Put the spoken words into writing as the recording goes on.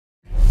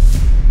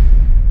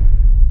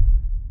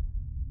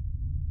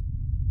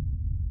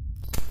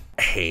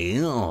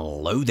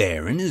Hello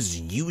there, and as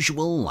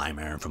usual, I'm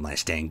Aaron from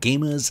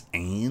Laststandgamers,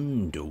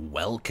 and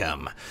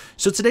welcome.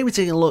 So today we're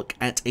taking a look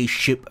at a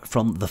ship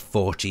from the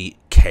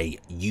 40k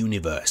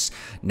universe.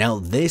 Now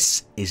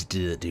this is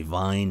the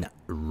Divine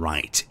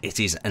Right. It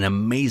is an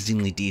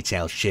amazingly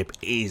detailed ship.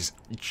 It is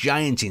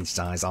giant in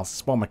size. I'll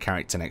spawn my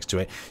character next to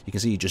it. You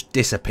can see he just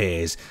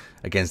disappears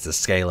against the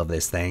scale of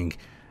this thing.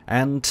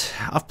 And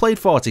I've played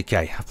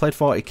 40k. I've played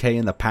 40k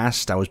in the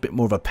past. I was a bit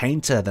more of a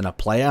painter than a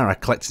player. I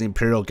collected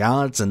Imperial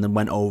Guards and then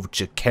went over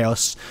to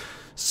Chaos.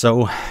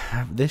 So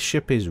this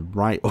ship is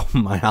right up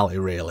my alley,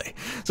 really.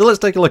 So let's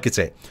take a look at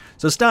it.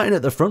 So starting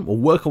at the front, we'll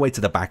work our way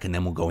to the back and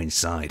then we'll go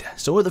inside.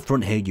 So at the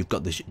front here, you've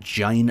got this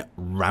giant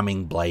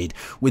ramming blade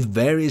with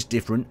various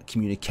different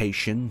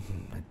communication,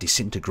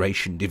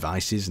 disintegration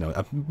devices,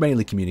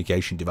 mainly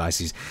communication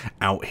devices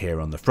out here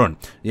on the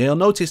front. You'll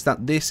notice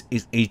that this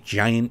is a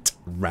giant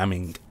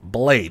ramming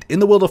blade.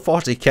 In the world of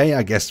 40k,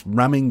 I guess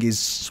ramming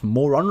is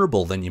more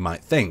honourable than you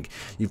might think.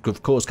 You've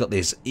of course got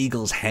this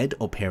eagle's head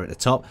up here at the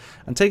top,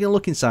 and taking a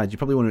look inside, you're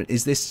probably wondering,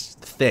 is this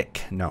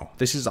thick? No,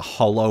 this is a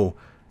hollow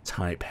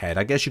type head.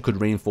 I guess you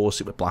could reinforce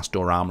it with blast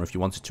door armor if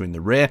you wanted to in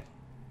the rear,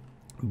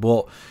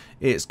 but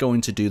it's going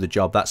to do the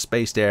job. That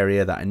spaced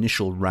area, that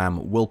initial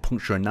ram, will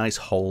puncture a nice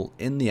hole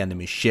in the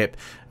enemy ship,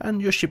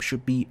 and your ship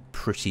should be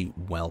pretty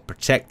well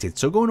protected.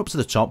 So going up to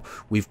the top,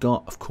 we've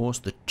got, of course,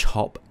 the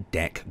top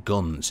deck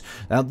guns.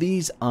 Now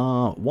these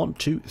are 1,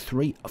 2,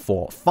 3,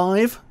 4,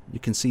 5. You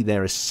can see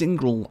they're a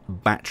single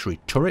battery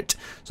turret.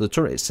 So the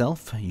turret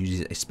itself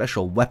uses a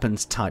special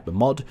weapons type of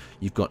mod.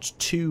 You've got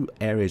 2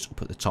 areas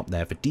up at the top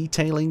there for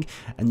detailing,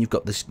 and you've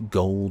got this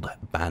gold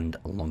band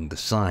along the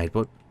side.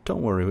 But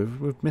don't worry,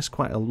 we've missed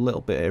quite a little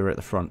bit here at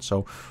the front,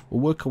 so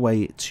we'll work our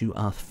way to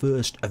our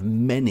first of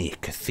many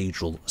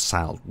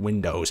cathedral-style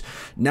windows.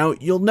 Now,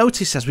 you'll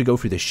notice as we go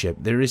through this ship,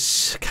 there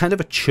is kind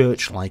of a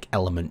church-like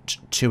element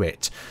to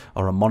it,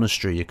 or a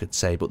monastery, you could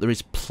say, but there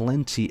is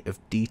plenty of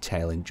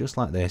detailing, just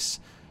like this.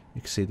 You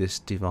can see this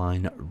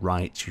Divine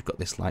Right. You've got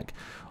this like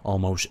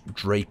almost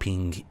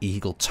draping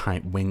eagle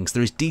type wings.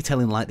 There is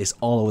detailing like this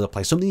all over the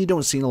place. Something you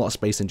don't see in a lot of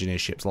Space Engineer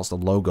ships. Lots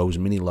of logos,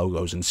 mini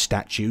logos and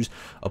statues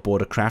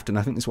aboard a craft, and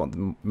I think this is what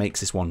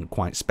makes this one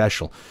quite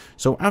special.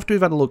 So after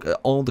we've had a look at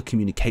all the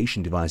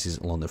communication devices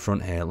along the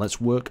front here, let's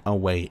work our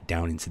way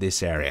down into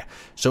this area.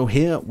 So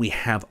here we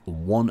have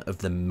one of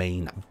the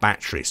main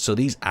batteries. So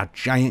these are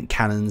giant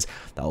cannons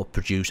that will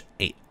produce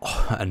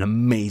an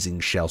amazing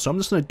shell. So I'm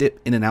just going to dip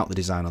in and out the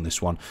design on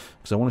this one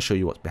because I want to show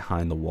you what's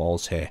behind the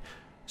walls here.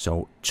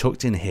 So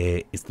tucked in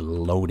here is the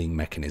loading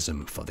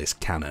mechanism for this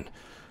cannon.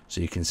 So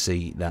you can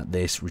see that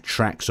this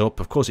retracts up.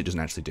 Of course it doesn't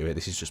actually do it.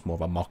 This is just more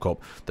of a mock-up.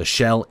 The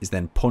shell is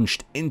then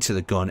punched into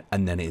the gun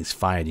and then it is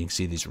fired. You can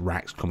see these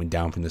racks coming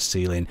down from the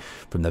ceiling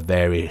from the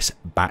various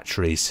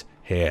batteries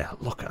here.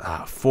 Look at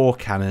that. 4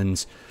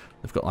 cannons.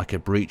 They've got like a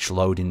breech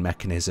loading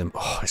mechanism.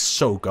 Oh, it's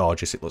so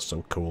gorgeous. It looks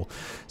so cool.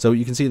 So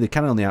you can see the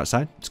cannon on the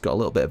outside. It's got a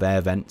little bit of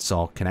air vents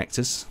or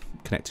connectors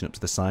connecting up to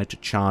the side to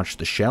charge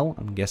the shell,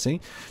 I'm guessing.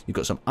 You've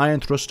got some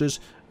iron thrusters,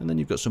 and then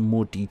you've got some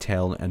more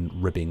detail and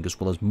ribbing, as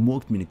well as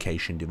more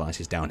communication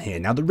devices down here.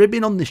 Now, the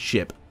ribbing on this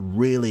ship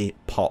really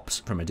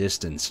pops from a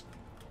distance.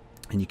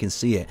 And you can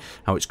see it,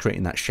 how it's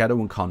creating that shadow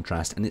and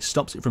contrast, and it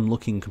stops it from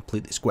looking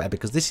completely square,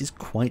 because this is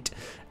quite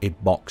a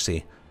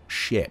boxy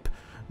ship.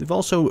 They've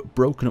also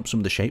broken up some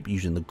of the shape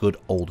using the good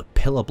old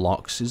pillar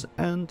blocks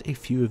and a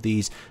few of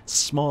these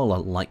smaller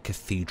like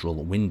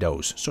cathedral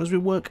windows. So as we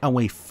work our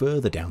way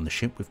further down the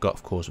ship, we've got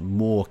of course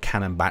more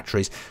cannon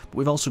batteries, but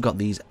we've also got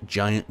these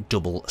giant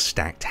double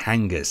stacked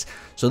hangars.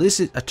 So this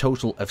is a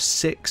total of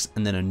 6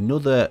 and then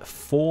another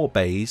 4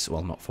 bays,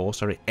 well not 4,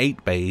 sorry,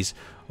 8 bays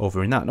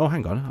over in that. No,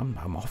 hang on,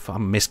 I'm off,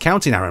 I'm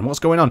miscounting, Aaron, what's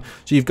going on?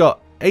 So you've got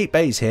 8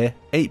 bays here,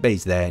 8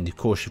 bays there, and of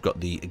course you've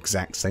got the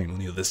exact same on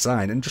the other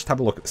side. And just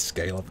have a look at the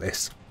scale of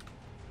this.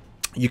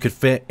 You could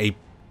fit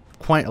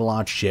quite a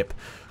large ship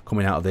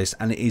coming out of this,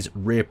 and it is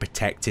rear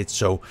protected,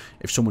 so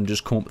if someone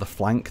just come up the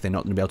flank, they're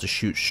not going to be able to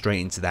shoot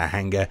straight into their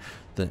hangar,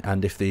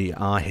 and if they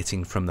are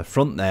hitting from the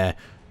front there,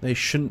 they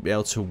shouldn't be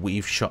able to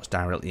weave shots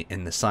directly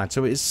in the side.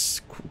 So it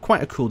is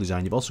quite a cool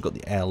design. You've also got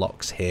the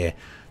airlocks here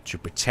to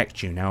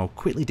protect you. Now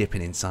quickly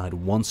dipping inside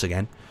once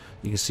again,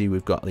 you can see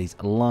we've got these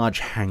large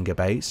hangar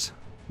bays.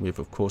 We've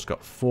of course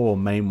got 4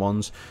 main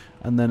ones,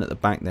 and then at the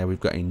back there we've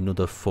got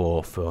another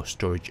 4 for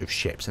storage of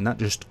ships, and that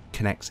just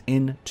connects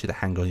in to the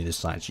hangar on either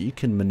side, so you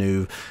can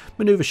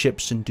maneuver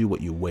ships and do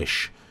what you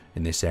wish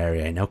in this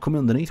area. Now coming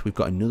underneath, we've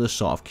got another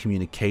sort of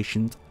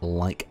communications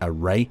like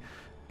array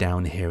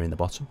down here in the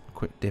bottom. A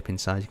quick dip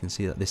inside, you can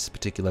see that this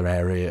particular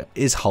area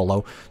is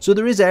hollow, so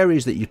there is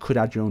areas that you could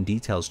add your own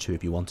details to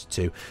if you wanted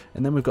to.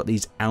 And then we've got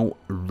these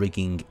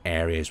outrigging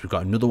areas. We've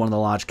got another one of the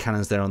large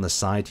cannons there on the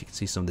side. You can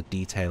see some of the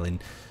detailing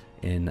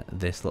in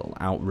this little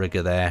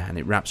outrigger there, and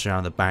it wraps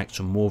around the back,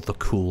 some more of the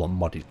cool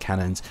modded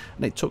cannons,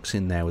 and it tucks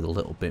in there with a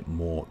little bit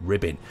more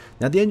ribbing.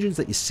 Now the engines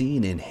that you're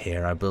seeing in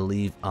here, I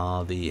believe,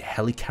 are the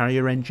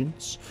helicarrier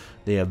engines.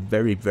 They are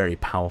very, very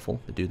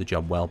powerful. They do the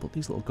job well, but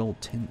these little gold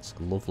tints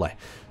are lovely.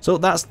 So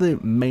that's the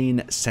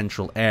main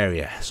central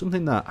area.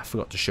 Something that I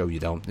forgot to show you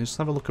though, just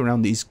have a look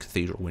around these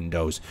cathedral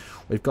windows.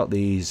 We've got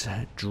these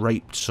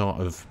draped sort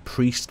of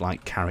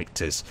priest-like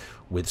characters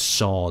with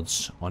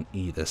swords on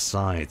either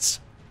sides.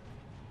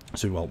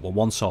 So well,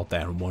 one sword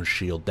there and one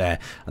shield there,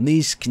 and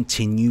these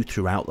continue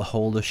throughout the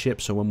whole of the ship.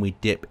 So when we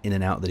dip in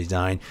and out of the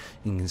design,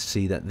 you can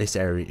see that this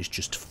area is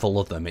just full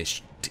of them.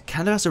 It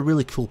kind of has a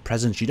really cool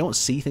presence. You don't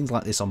see things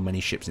like this on many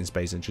ships in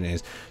Space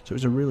Engineers, so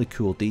it's a really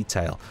cool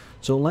detail.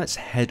 So let's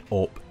head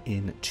up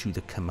into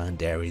the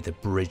command area, the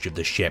bridge of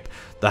the ship,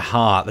 the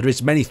heart. There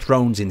is many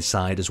thrones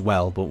inside as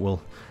well, but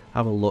we'll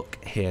have a look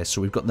here.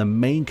 So we've got the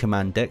main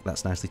command deck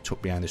that's nicely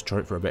tucked behind this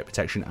turret for a bit of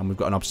protection, and we've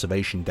got an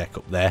observation deck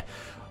up there.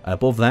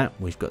 Above that,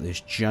 we've got this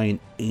giant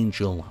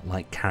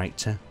angel-like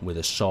character with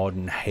a sword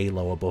and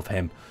halo above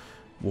him.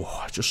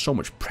 Whoa, just so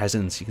much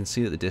presence. You can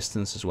see at the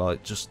distance as well.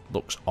 It just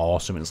looks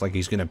awesome. It's like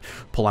he's going to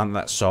pull out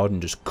that sword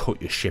and just cut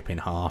your ship in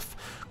half.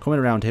 Coming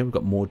around here, we've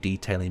got more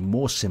detailing,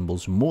 more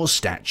symbols, more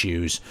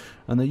statues,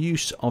 and the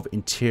use of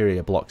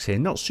interior blocks here.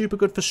 Not super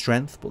good for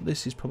strength, but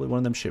this is probably one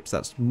of them ships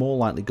that's more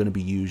likely going to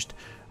be used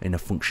in a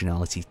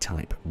functionality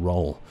type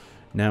role.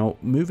 Now,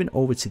 moving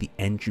over to the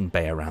engine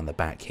bay around the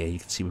back here, you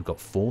can see we've got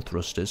 4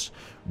 thrusters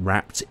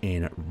wrapped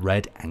in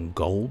red and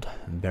gold.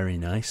 Very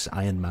nice.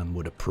 Iron Man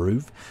would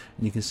approve.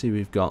 And you can see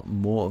we've got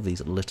more of these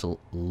little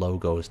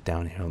logos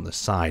down here on the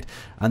side.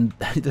 And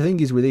the thing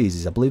is with these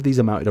is I believe these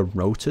are mounted on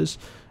rotors.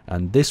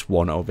 And this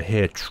one over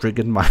here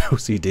triggered my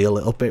OCD a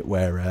little bit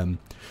where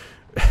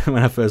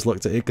when I first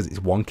looked at it, because it's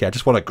wonky, I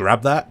just want to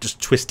grab that,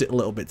 just twist it a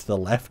little bit to the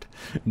left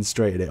and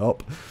straighten it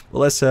up. But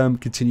let's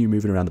continue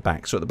moving around the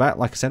back. So at the back,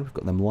 like I said, we've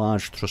got them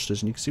large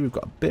thrusters, and you can see we've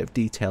got a bit of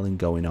detailing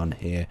going on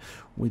here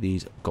with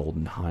these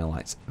golden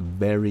highlights.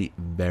 Very,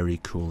 very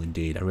cool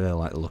indeed. I really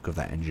like the look of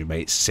that engine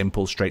bay. It's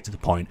simple, straight to the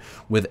point,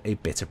 with a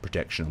bit of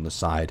protection on the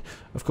side.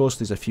 Of course,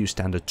 there's a few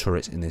standard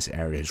turrets in this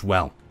area as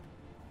well.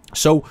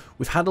 So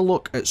we've had a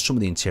look at some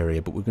of the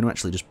interior, but we're going to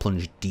actually just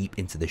plunge deep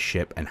into the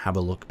ship and have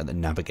a look at the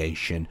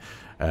navigation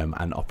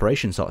and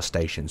operation sort of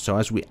station. So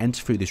as we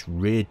enter through this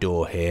rear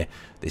door here,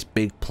 this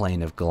big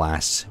plane of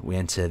glass, we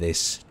enter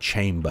this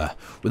chamber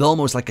with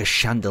almost like a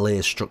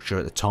chandelier structure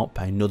at the top,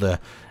 another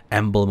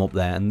emblem up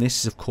there, and this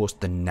is of course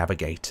the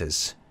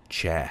navigator's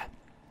chair.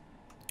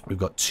 We've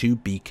got 2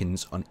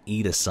 beacons on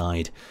either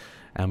side,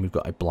 and we've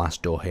got a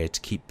blast door here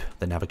to keep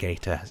the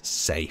navigator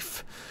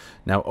safe.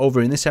 Now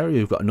over in this area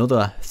we've got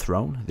another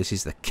throne. This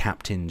is the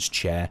captain's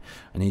chair,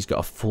 and he's got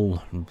a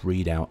full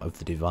readout of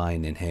the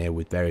divine in here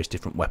with various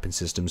different weapon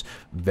systems.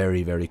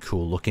 Very, very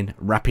cool looking.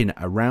 Wrapping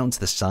around to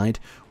the side,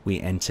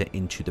 we enter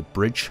into the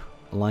bridge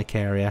like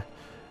area,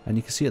 and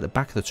you can see at the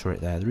back of the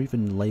turret there, they're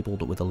even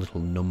labelled with a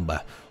little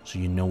number so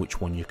you know which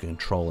one you can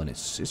control, and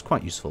it's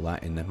quite useful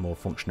that in the more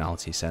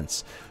functionality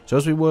sense. So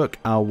as we work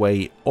our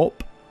way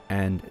up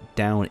and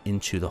down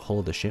into the hull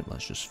of the ship,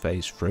 let's just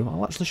phase through.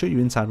 I'll actually show you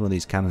inside one of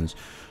these cannons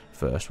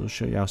first. We'll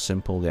show you how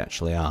simple they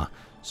actually are.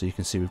 So you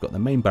can see we've got the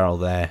main barrel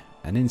there,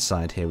 and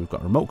inside here we've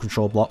got a remote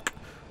control block,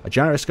 a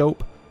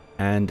gyroscope,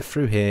 and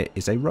through here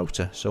is a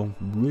rotor. So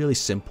really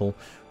simple,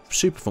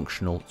 super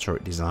functional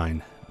turret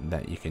design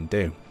that you can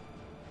do.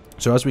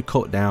 So as we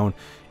cut down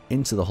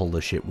into the hull of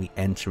the ship, we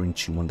enter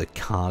into one of the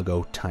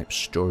cargo type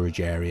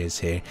storage areas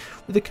here,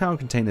 with the cargo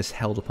containers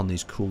held up on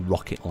these cool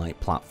rocket-like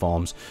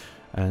platforms.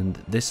 And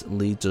this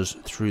leads us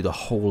through the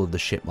whole of the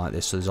ship like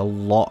this. So there's a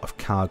lot of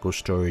cargo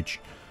storage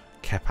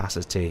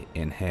capacity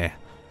in here.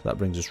 So that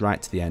brings us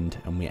right to the end,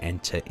 and we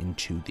enter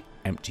into the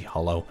empty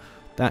hollow.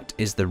 That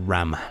is the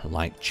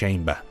ram-like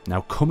chamber.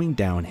 Now coming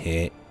down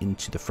here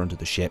into the front of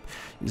the ship,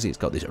 you can see it's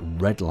got this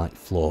red-like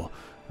floor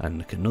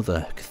and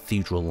another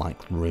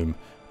cathedral-like room,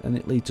 and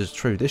it leads us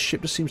through. This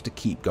ship just seems to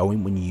keep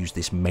going when you use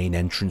this main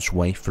entrance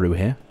way through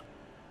here.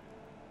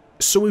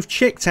 So we've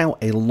checked out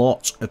a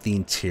lot of the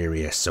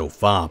interior so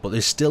far, but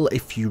there's still a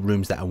few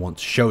rooms that I want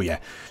to show you.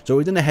 So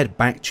we're going to head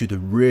back to the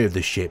rear of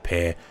the ship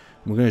here.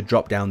 We're going to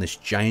drop down this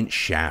giant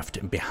shaft,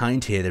 and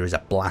behind here there is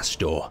a blast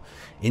door.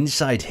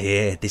 Inside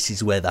here, this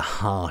is where the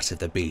heart of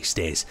the beast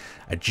is.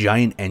 A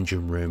giant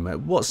engine room,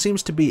 what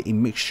seems to be a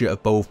mixture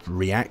of both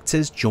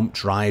reactors, jump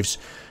drives,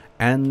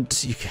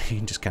 and you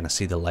can just kind of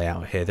see the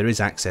layout here. There is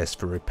access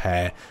for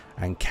repair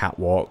and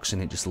catwalks,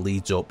 and it just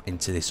leads up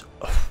into this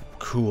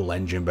cool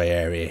engine bay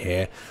area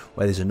here,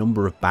 where there's a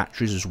number of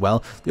batteries as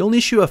well. The only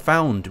issue I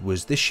found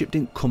was this ship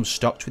didn't come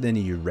stocked with any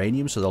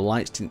uranium, so the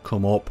lights didn't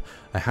come up.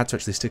 I had to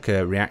actually stick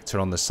a reactor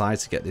on the side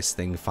to get this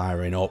thing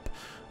firing up,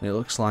 and it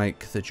looks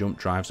like the jump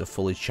drives are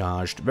fully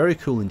charged. Very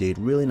cool indeed,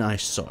 really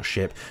nice sort of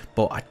ship,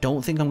 but I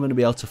don't think I'm going to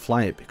be able to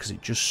fly it because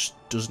it just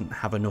doesn't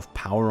have enough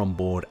power on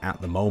board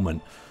at the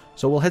moment.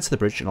 So we'll head to the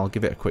bridge and I'll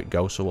give it a quick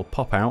go. So we'll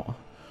pop out,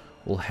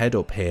 we'll head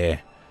up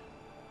here,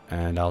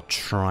 and I'll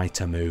try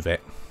to move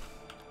it.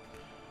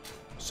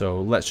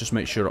 So let's just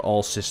make sure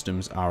all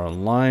systems are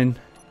online.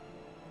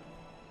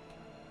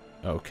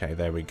 Okay,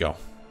 there we go.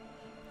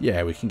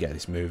 Yeah, we can get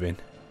this moving.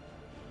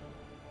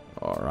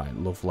 Alright,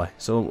 lovely.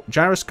 So,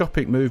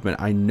 gyroscopic movement.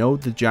 I know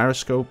the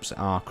gyroscopes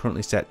are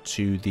currently set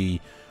to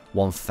the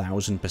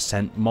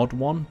 1000% mod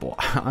one, but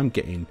I'm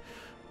getting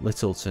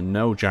little to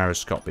no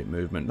gyroscopic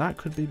movement. That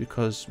could be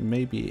because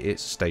maybe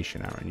it's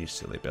stationary, you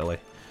silly Billy.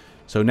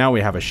 So now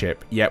we have a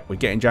ship. Yep, we're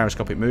getting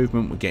gyroscopic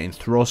movement, we're getting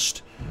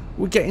thrust.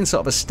 We're getting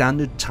sort of a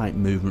standard type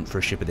movement for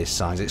a ship of this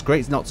size. It's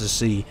great not to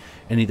see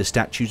any of the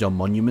statues or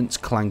monuments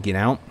clanging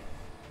out.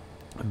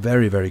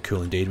 Very, very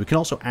cool indeed. We can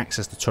also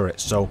access the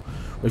turrets. So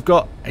we've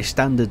got a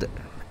standard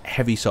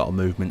heavy sort of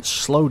movement,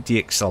 slow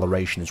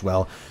deacceleration as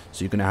well.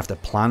 So you're going to have to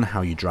plan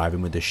how you're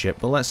driving with this ship.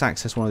 But let's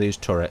access one of these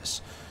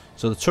turrets.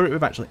 So the turret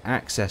we've actually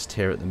accessed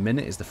here at the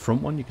minute is the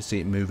front one. You can see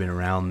it moving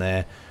around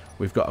there.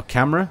 We've got a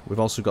camera. We've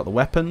also got the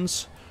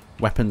weapons.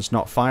 Weapons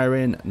not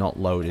firing, not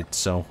loaded.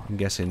 So I'm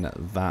guessing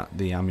that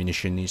the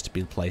ammunition needs to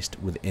be placed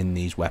within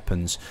these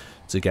weapons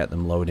to get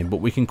them loading. But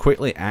we can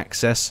quickly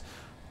access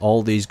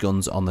all these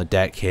guns on the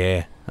deck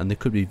here, and they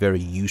could be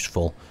very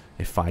useful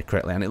if fired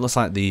correctly. And it looks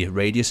like the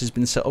radius has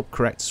been set up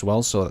correct as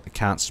well, so that they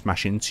can't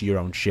smash into your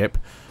own ship.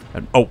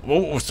 And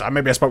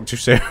maybe I spoke too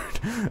soon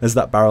as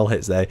that barrel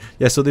hits there.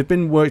 Yeah, so they've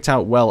been worked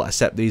out well,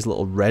 except these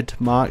little red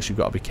marks. You've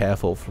got to be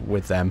careful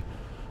with them.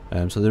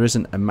 So there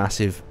isn't a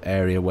massive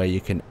area where you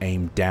can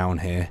aim down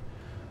here.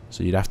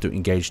 So you'd have to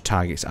engage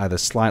targets either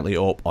slightly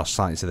up or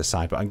slightly to the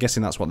side. But I'm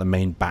guessing that's what the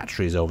main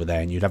battery is over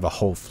there, and you'd have a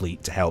whole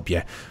fleet to help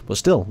you. But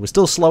still, we're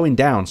still slowing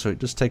down, so it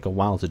does take a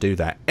while to do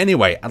that.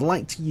 Anyway, I'd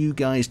like you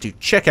guys to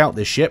check out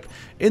this ship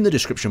in the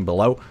description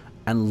below,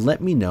 and let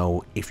me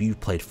know if you've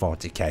played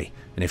 40k.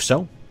 And if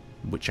so,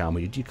 which armor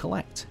did you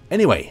collect?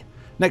 Anyway,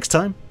 next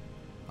time,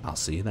 I'll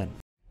see you then.